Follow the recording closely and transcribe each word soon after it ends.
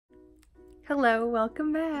Hello,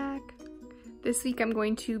 welcome back. This week I'm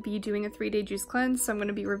going to be doing a 3-day juice cleanse, so I'm going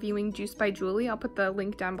to be reviewing Juice by Julie. I'll put the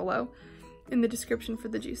link down below in the description for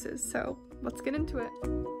the juices, so let's get into it.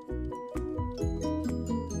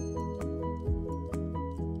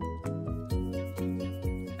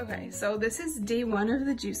 Okay, so this is day 1 of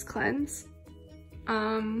the juice cleanse.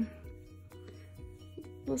 We'll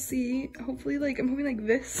see, hopefully I'm hoping like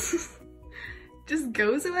this just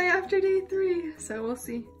goes away after day 3, so we'll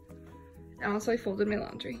see. And also I folded my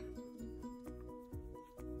laundry.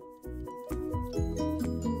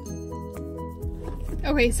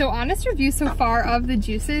 Okay, so honest review so far of the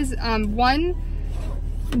juices.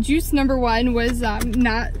 Juice number 1 was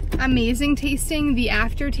not amazing tasting. The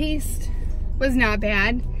aftertaste was not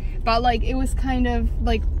bad, but it was kind of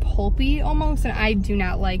pulpy almost, and I do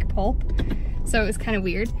not like pulp, so it was kind of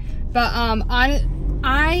weird. But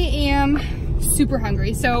I am super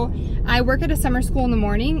hungry, so I work at a summer school in the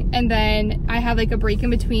morning, and then I have a break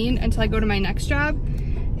in between until I go to my next job.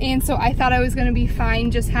 And so I thought I was gonna be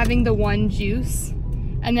fine just having the 1 juice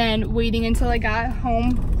and then waiting until I got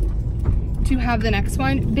home to have the next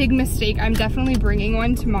one. Big mistake. I'm definitely bringing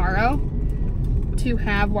one tomorrow to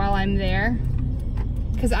have while I'm there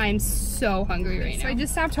because I'm so hungry right now. So I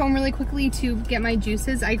just stopped home really quickly to get my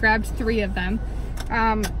juices. I grabbed 3 of them.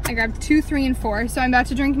 I grabbed 2, 3, and 4. So I'm about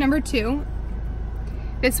to drink number 2.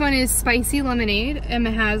 This one is spicy lemonade, and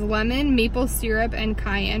it has lemon, maple syrup, and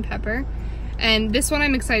cayenne pepper. And this one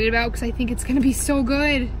I'm excited about because I think it's gonna be so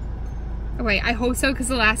good. Oh wait, I hope so because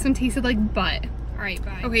the last one tasted like butt. All right,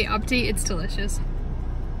 bye. Okay, update, it's delicious.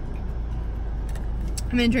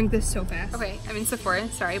 I'm gonna drink this so fast. Okay, I'm in Sephora,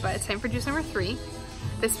 sorry, but it's time for juice number 3.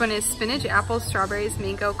 This one is spinach, apples, strawberries,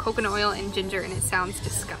 mango, coconut oil, and ginger, and it sounds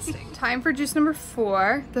disgusting. Time for juice number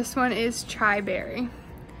 4. This one is chai berry.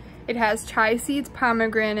 It has chai seeds,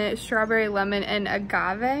 pomegranate, strawberry, lemon, and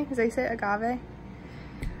agave. Did I say agave?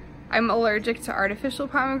 I'm allergic to artificial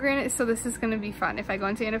pomegranate, so this is gonna be fun. If I go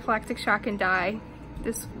into anaphylactic shock and die,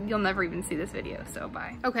 you'll never even see this video, so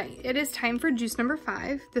bye. Okay, it is time for juice number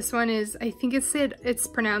 5. This one is, I think it's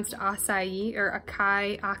pronounced acai or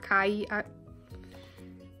acai,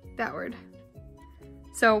 that word.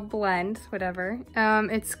 So blend, whatever.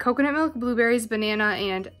 It's coconut milk, blueberries, banana,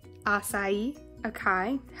 and acai,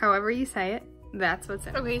 however you say it, that's what's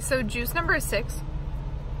in it. Okay, so juice number 6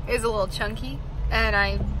 is a little chunky, and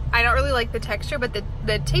I don't really like the texture, but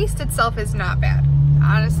the taste itself is not bad.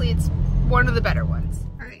 Honestly, it's one of the better ones.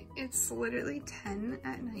 All right, it's literally 10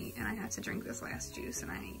 at night, and I have to drink this last juice, and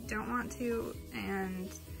I don't want to, and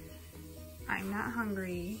I'm not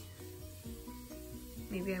hungry.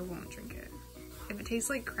 Maybe I won't drink it. If it tastes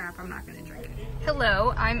like crap, I'm not gonna drink it.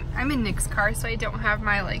 Hello, I'm in Nick's car, so I don't have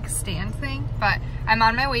my stand thing, but I'm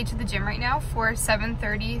on my way to the gym right now for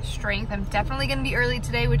 7:30 strength. I'm definitely gonna be early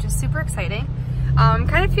today, which is super exciting. I'm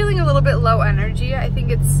kind of feeling a little bit low energy. I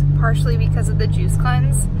think it's partially because of the juice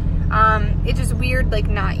cleanse. It's just weird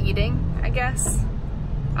not eating, I guess.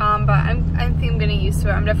 But I think I'm getting used to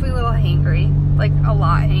it. I'm definitely a little hangry, a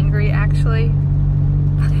lot hangry actually.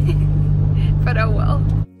 But oh well.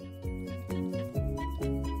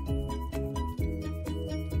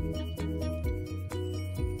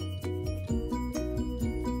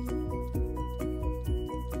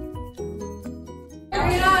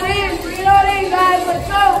 Bring it on in, guys, let's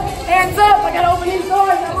go. Hands up, I gotta open these doors.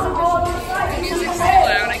 I want to hold on the side. The music's so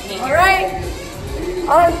loud, I can't hear. All right,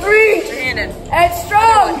 on 3, and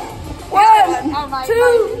strong. 1,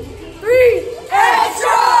 2, 3, and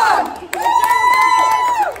strong.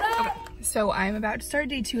 Okay, so I'm about to start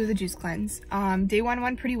day 2 of the juice cleanse. Day 1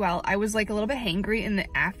 went pretty well. I was a little bit hangry in the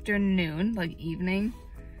afternoon, evening.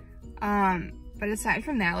 But aside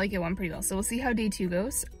from that, it went pretty well. So we'll see how day 2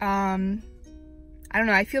 goes. I don't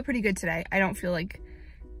know, I feel pretty good today. I don't feel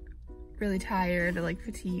really tired or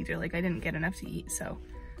fatigued or I didn't get enough to eat, so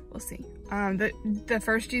we'll see. The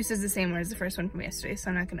first juice is the same one as the first one from yesterday, so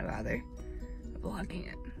I'm not gonna bother vlogging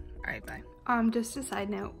it. All right, bye. Just a side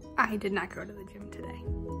note, I did not go to the gym today.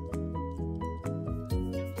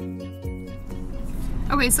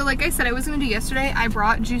 Okay, so like I said I was gonna do yesterday, I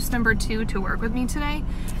brought juice number 2 to work with me today,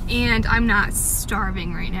 and I'm not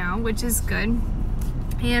starving right now, which is good.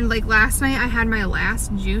 And last night I had my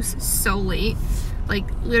last juice so late,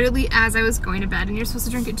 literally as I was going to bed, and you're supposed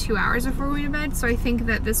to drink it 2 hours before going to bed. So I think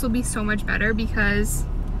that this will be so much better because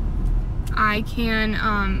I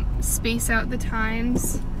can space out the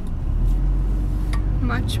times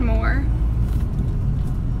much more.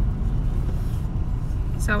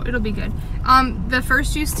 So it'll be good. The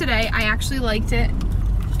first juice today, I actually liked it.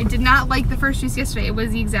 I did not like the first juice yesterday. It was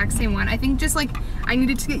the exact same one. I think just like I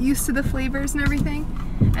needed to get used to the flavors and everything.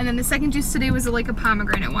 And then the second juice today was like a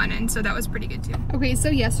pomegranate one, and so that was pretty good too. Okay, so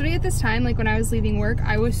yesterday at this time, like when I was leaving work,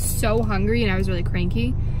 I was so hungry and I was really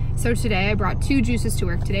cranky. So today I brought 2 juices to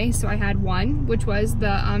work today. So I had one, which was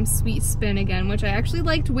the sweet spin again, which I actually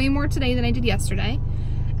liked way more today than I did yesterday.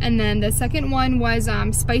 And then the second one was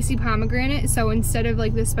spicy pomegranate. So instead of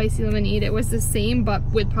like the spicy lemonade, it was the same but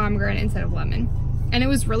with pomegranate instead of lemon. And it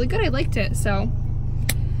was really good, I liked it. So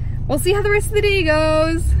we'll see how the rest of the day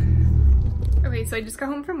goes. Okay, so I just got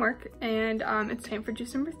home from work and it's time for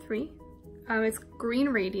juice number 3. It's Green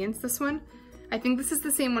Radiance, this one. I think this is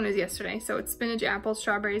the same one as yesterday. So it's spinach, apple,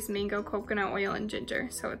 strawberries, mango, coconut oil, and ginger.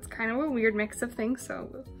 So it's kind of a weird mix of things,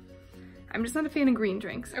 so I'm just not a fan of green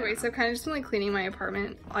drinks. Okay, so I've kind of just been like cleaning my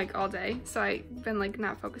apartment like all day. So I've been like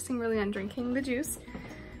not focusing really on drinking the juice.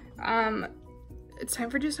 It's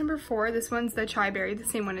time for juice number 4. This one's the chai berry, the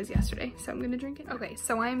same one as yesterday. So I'm gonna drink it. Okay,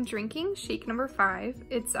 so I'm drinking shake number 5.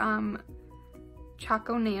 It's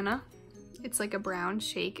Choco Nana. It's like a brown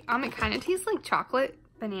shake. It kind of tastes like chocolate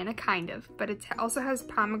banana, kind of, but it also has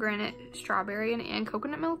pomegranate, strawberry, and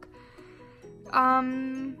coconut milk.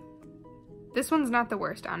 This one's not the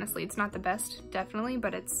worst, honestly. It's not the best, definitely,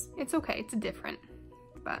 but it's okay. It's different.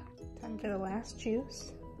 But time for the last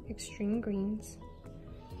juice, Extreme Greens.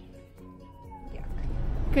 Yuck.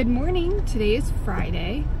 Good morning. Today is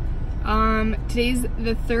Friday. Today's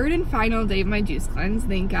the 3rd and final day of my juice cleanse,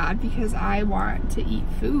 thank God, because I want to eat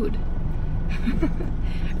food.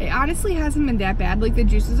 It honestly hasn't been that bad. Like the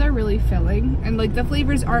juices are really filling and like the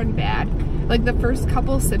flavors aren't bad. Like the first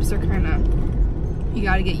couple sips are kind of, you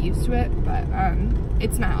gotta get used to it, but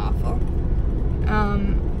it's not awful.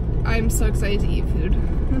 I'm so excited to eat food.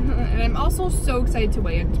 And I'm also so excited to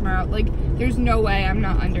weigh in tomorrow. Like there's no way I'm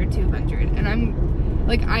not under 200, and I'm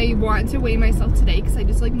like, I want to weigh myself today because I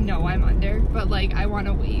just like know I'm under, but like I want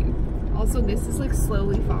to wait. Also, this is like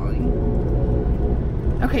slowly falling.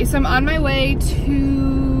 Okay, so I'm on my way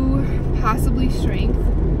to possibly strength.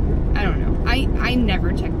 I don't know. I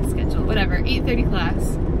never check the schedule. Whatever, 8:30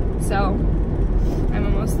 class. So I'm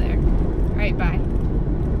almost there. All right, bye.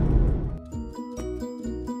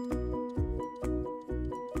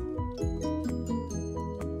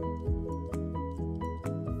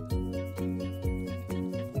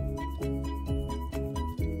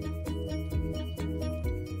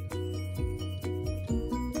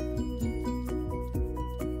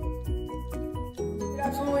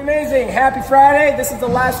 Absolutely amazing. Happy Friday. This is the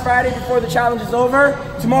last Friday before the challenge is over.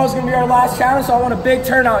 Tomorrow's going to be our last challenge, so I want a big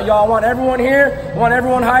turnout, y'all. I want everyone here. I want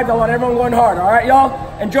everyone hyped. I want everyone going hard. All right,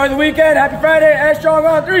 y'all? Enjoy the weekend. Happy Friday. And strong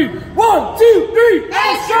on 3. 1, 2, 3.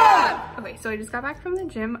 And strong! Okay, so I just got back from the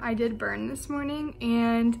gym. I did burn this morning,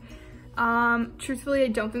 and truthfully, I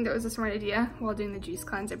don't think that was a smart idea while doing the juice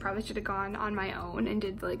cleanse. I probably should have gone on my own and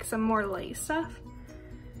did like some more light stuff.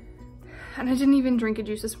 And I didn't even drink a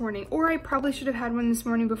juice this morning, or I probably should have had one this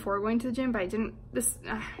morning before going to the gym, but I didn't.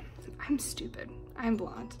 I'm stupid. I'm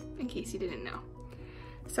blonde, in case you didn't know.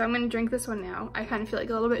 So I'm gonna drink this one now. I kind of feel like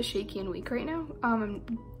a little bit shaky and weak right now.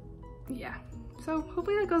 Yeah. So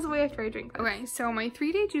hopefully that goes away after I drink this. Okay, so my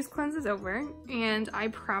 3-day juice cleanse is over, and I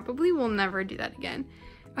probably will never do that again.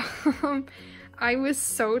 I was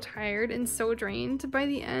so tired and so drained by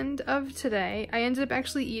the end of today. I ended up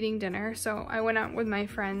actually eating dinner, so I went out with my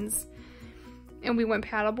friends and we went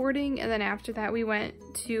paddleboarding, and then after that we went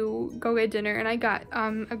to go get dinner, and I got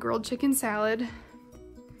a grilled chicken salad,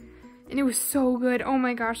 and it was so good. Oh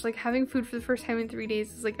my gosh, like having food for the first time in 3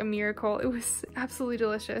 days is like a miracle. It was absolutely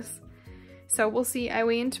delicious. So we'll see. I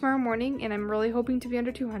weigh in tomorrow morning, and I'm really hoping to be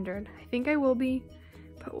under 200. I think I will be,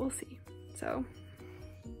 but we'll see. So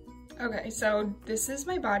okay, so this is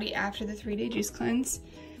my body after the 3-day juice cleanse.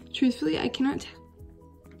 Truthfully, I can't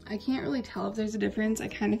really tell if there's a difference. I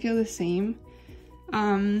kind of feel the same.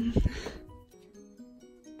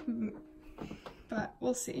 But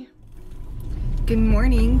we'll see. Good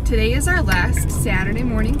morning. Today is our last Saturday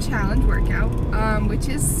morning challenge workout, which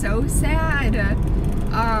is so sad.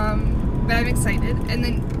 But I'm excited. And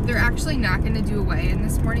then they're actually not going to do a weigh-in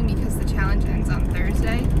this morning because the challenge ends on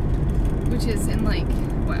Thursday, which is in like,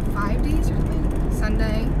 what, 5 days or something?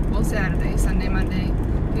 Sunday, well, Saturday, Sunday, Monday,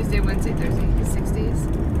 Tuesday, Wednesday, Thursday, 6 days.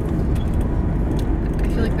 I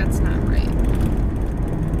feel like that's not right.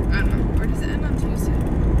 I don't know. Or does it end on Tuesday?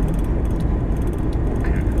 I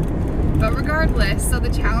don't know. But regardless, so the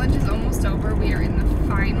challenge is almost over. We are in the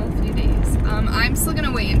final few days. I'm still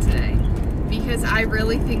gonna weigh in today because I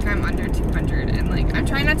really think I'm under 200, and like I'm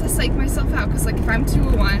trying not to psych myself out, because like if I'm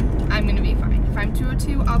 201, I'm gonna be fine. If I'm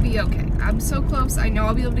 202, I'll be okay. I'm so close. I know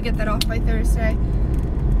I'll be able to get that off by Thursday.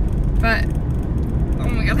 But oh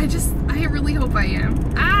my my god, I really hope I am.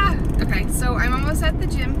 Okay, so I'm almost at the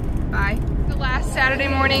gym. Bye. The last Saturday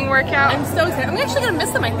morning workout. I'm so excited. I'm actually gonna miss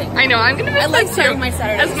them, I think. I know, I'm gonna miss them like too. starting my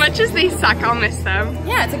Saturdays. As much as they suck, I'll miss them.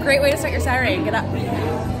 Yeah, it's a great way to start your Saturday and get up.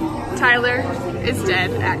 Tyler is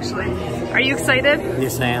dead, actually. Are you excited?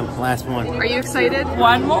 Yes, I am. Last one. Are you excited?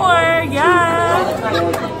 One more, yeah.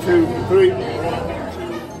 1, 2, 3.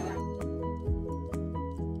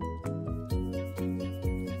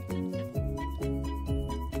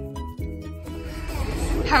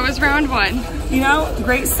 How was round one? You know,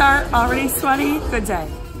 great start, already sweaty, good day.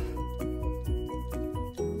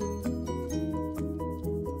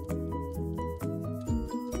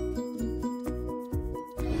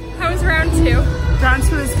 How was round two? Round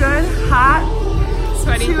 2 is good, hot,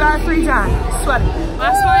 Sweaty. 2 out of 3 done, sweaty.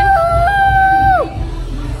 Last one?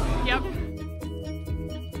 Yep.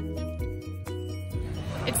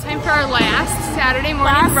 It's time for our last Saturday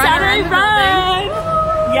morning Last run Saturday around the building.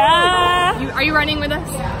 run! Yeah! Are you running with us?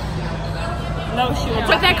 No, she will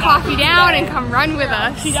Put that coffee down and come run with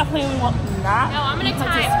us. She definitely will not. No, I'm gonna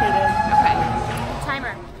time. Okay.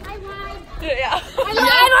 Timer. Yeah.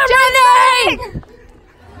 Jenny!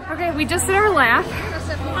 Okay, we just did our lap.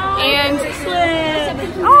 And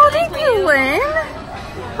oh, thank you, Lynn.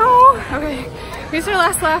 Oh, okay. Here's our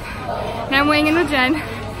last lap. Now I'm weighing in with Jen.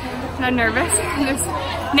 And I'm nervous. And there's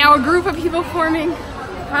now a group of people forming.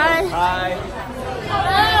 Hi. Hi.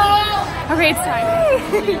 Okay, it's time.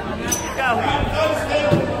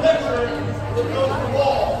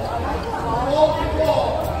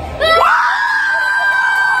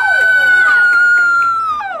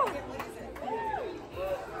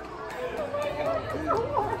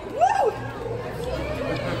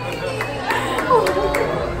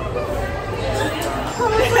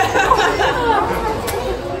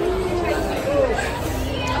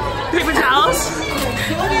 Paper towels.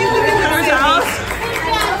 Paper towels.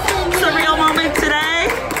 It's a real moment today.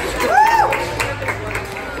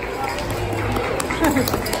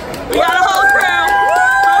 We got a whole crew.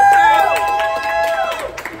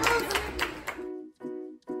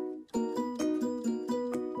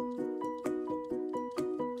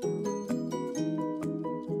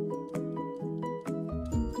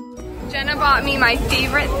 Jenna bought me my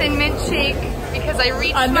favorite Thin Mint shake because I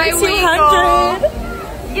reached Under my 200. weight goal.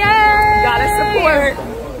 Yay! Gotta support.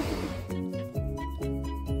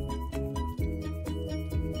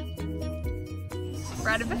 We're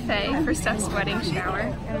at a buffet for Steph's wedding shower.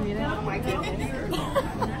 I'm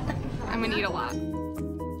gonna eat a lot.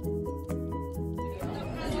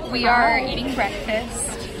 We are eating breakfast.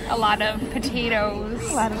 A lot of potatoes.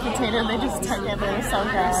 A lot of potatoes, they just took it, but it was so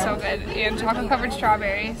good. So good. And chocolate covered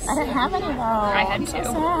strawberries. I didn't have any though. I had two.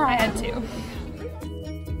 So I had two.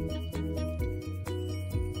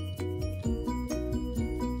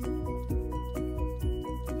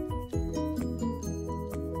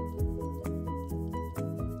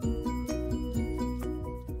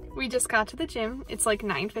 We just got to the gym. It's like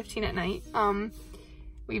 9:15 at night.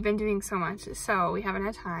 We've been doing so much, so we haven't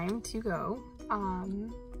had time to go.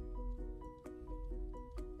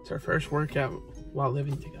 It's our first workout while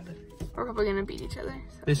living together. We're probably gonna beat each other.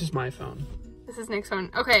 So. This is my phone. This is Nick's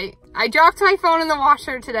phone. Okay, I dropped my phone in the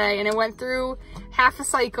washer today and it went through half a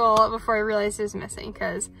cycle before I realized it was missing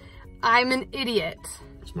because I'm an idiot.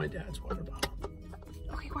 It's my dad's water bottle.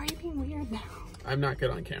 Okay, why are you being weird now? I'm not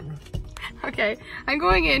good on camera. Okay, I'm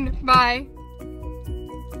going in. Bye.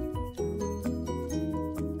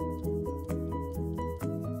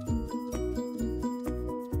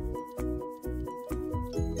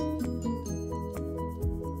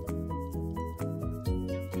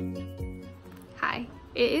 Hi,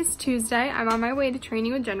 it is Tuesday. I'm on my way to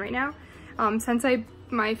training with Jen right now. Since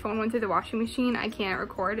my phone went through the washing machine, I can't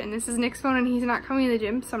record, and this is Nick's phone and he's not coming to the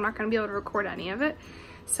gym, so I'm not gonna be able to record any of it.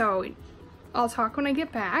 So I'll talk when I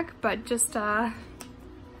get back, but just,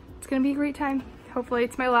 it's gonna be a great time. Hopefully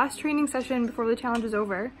it's my last training session before the challenge is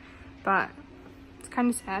over, but it's kind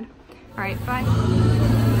of sad. All right, bye.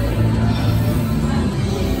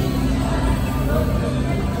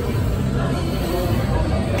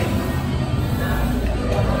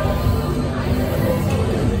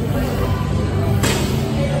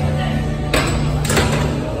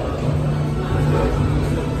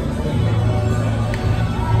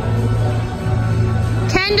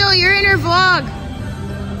 Kendall, you're in her vlog.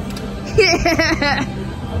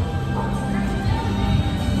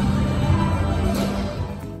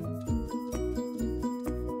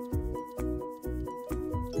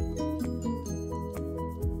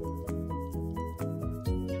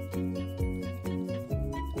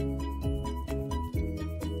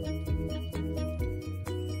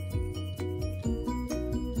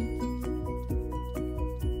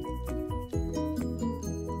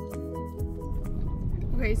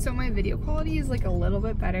 Okay, so my video quality is like a little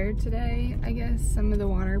bit better today, I guess. Some of the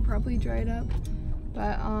water probably dried up.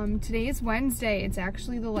 But today is Wednesday. It's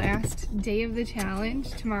actually the last day of the challenge.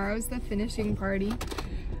 Tomorrow's the finishing party.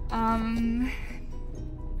 I'm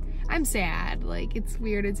sad. Like, it's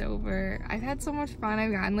weird it's over. I've had so much fun.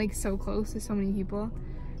 I've gotten like so close to so many people.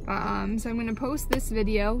 But so I'm gonna post this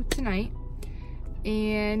video tonight.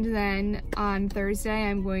 And then on Thursday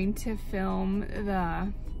I'm going to film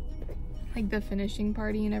the finishing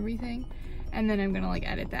party and everything. And then I'm gonna like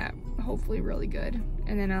edit that, hopefully really good.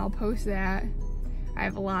 And then I'll post that. I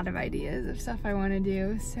have a lot of ideas of stuff I want to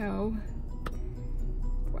do, so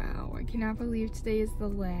wow, I cannot believe today is the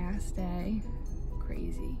last day.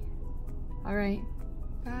 Crazy. All right,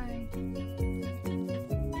 bye.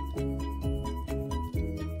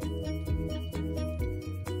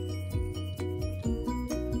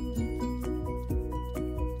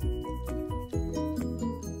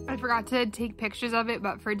 I forgot to take pictures of it,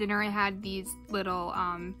 but for dinner I had these little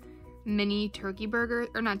mini turkey burger,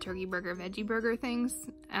 or not turkey burger, veggie burger things.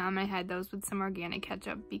 I had those with some organic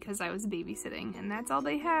ketchup because I was babysitting, and that's all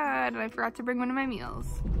they had. I forgot to bring one of my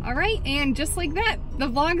meals. All right, and just like that, the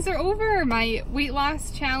vlogs are over. My weight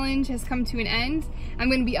loss challenge has come to an end. I'm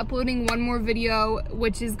going to be uploading one more video,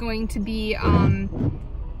 which is going to be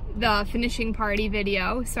the finishing party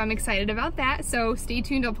video, so I'm excited about that. So stay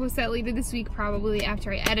tuned. I'll post that later this week, probably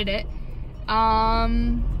after I edit it.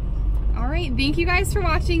 All right, thank you guys for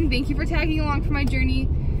watching. Thank you for tagging along for my journey.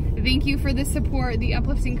 Thank you for the support, the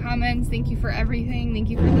uplifting comments. Thank you for everything. Thank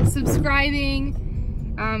you for the subscribing.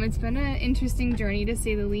 It's been an interesting journey, to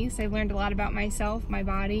say the least. I've learned a lot about myself, my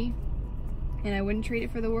body, and I wouldn't trade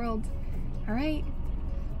it for the world. All right,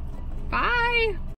 bye.